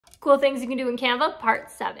Cool things you can do in Canva,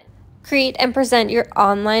 part 7. Create and present your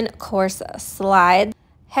online course slides.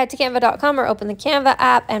 Head to canva.com or open the Canva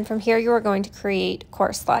app, and from here you are going to create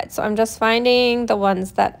course slides. So I'm just finding the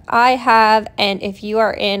ones that I have, and if you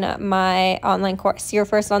are in my online course, your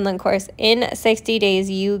first online course in 60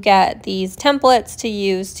 days, you get these templates to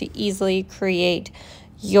use to easily create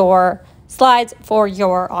your slides for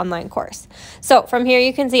your online course. So from here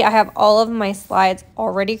you can see I have all of my slides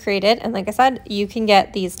already created, and like I said, you can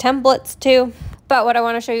get these templates too. But what I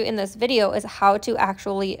want to show you in this video is how to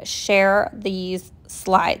actually share these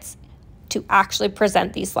slides, to actually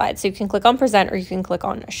present these slides. So you can click on present or you can click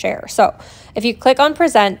on share. So if you click on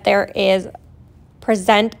present, there is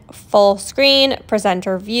present full screen,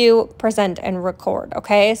 presenter view, present and record.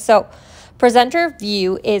 Okay, so presenter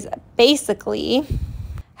view is basically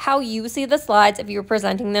how you see the slides if you're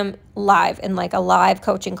presenting them live in like a live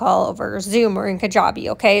coaching call over Zoom or in Kajabi,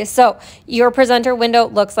 okay? So your presenter window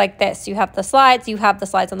looks like this. You have the slides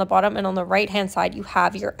on the bottom, and on the right-hand side, you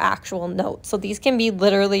have your actual notes. So these can be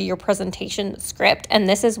literally your presentation script, and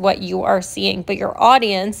this is what you are seeing, but your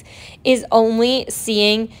audience is only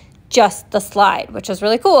seeing just the slide, which is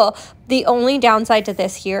really cool. The only downside to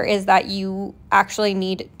this here is that you actually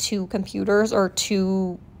need 2 computers or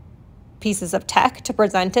 2 pieces of tech to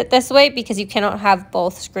present it this way, because you cannot have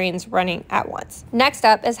both screens running at once. Next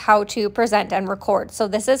up is how to present and record. So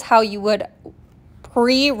this is how you would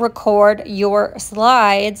pre-record your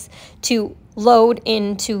slides to load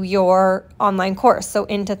into your online course, so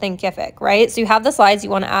into Thinkific, right? So you have the slides, you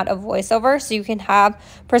want to add a voiceover, so you can have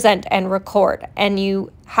present and record, and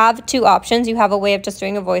you have 2 options. You have a way of just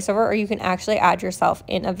doing a voiceover, or you can actually add yourself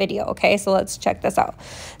in a video. Okay, so let's check this out.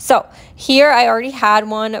 So here I already had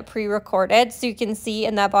one pre-recorded, so you can see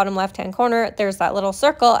in that bottom left hand corner there's that little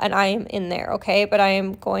circle, and I am in there. Okay, but I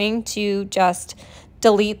am going to just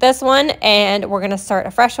delete this one, and we're going to start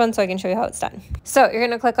a fresh one so I can show you how it's done. So you're going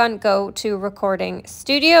to click on go to recording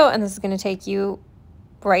studio, and this is going to take you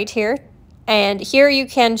right here. And here you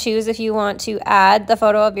can choose if you want to add the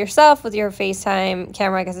photo of yourself with your FaceTime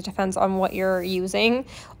camera. I guess it depends on what you're using.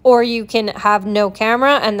 Or you can have no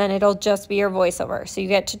camera, and then it'll just be your voiceover. So you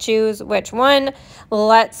get to choose which one.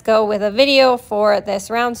 Let's go with a video for this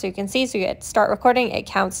round so you can see. So you get start recording, it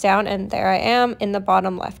counts down, and there I am in the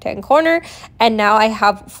bottom left-hand corner. And now I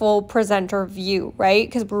have full presenter view, right?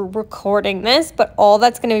 Because we're recording this, but all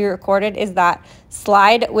that's going to be recorded is that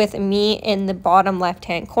slide with me in the bottom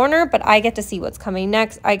left-hand corner, but I get to see what's coming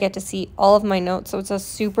next. I get to see all of my notes. So it's a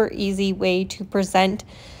super easy way to present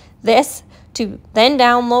this, to then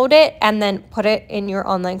download it and then put it in your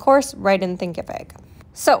online course right in Thinkific.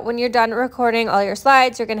 So when you're done recording all your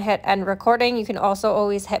slides, you're going to hit end recording. You can also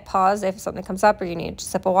always hit pause if something comes up or you need a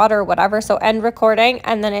sip of water or whatever. So end recording,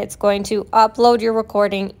 and then it's going to upload your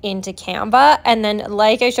recording into Canva. And then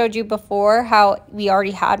like I showed you before, how we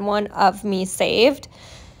already had one of me saved,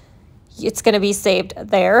 it's going to be saved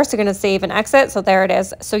there. So you're going to save and exit. So there it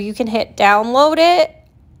is. So you can hit download it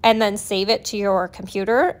and then save it to your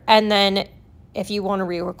computer, and then if you want to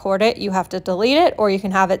re-record it, you have to delete it, or you can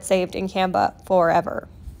have it saved in Canva forever.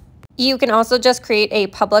 You can also just create a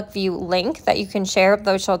public view link that you can share,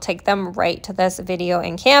 which will take them right to this video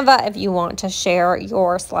in Canva if you want to share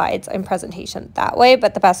your slides and presentation that way.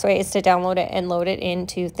 But the best way is to download it and load it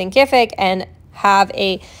into Thinkific and have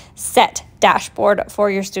a set dashboard for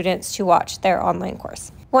your students to watch their online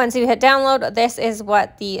course. Once you hit download, this is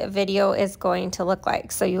what the video is going to look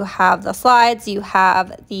like. So you have the slides, you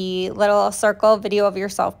have the little circle video of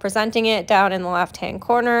yourself presenting it down in the left-hand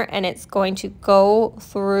corner, and it's going to go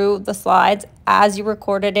through the slides as you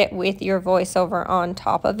recorded it with your voiceover on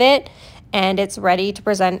top of it, and it's ready to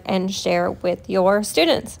present and share with your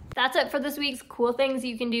students. That's it for this week's cool things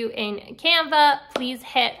you can do in Canva. Please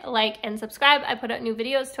hit like and subscribe. I put out new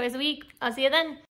videos twice a week. I'll see you then.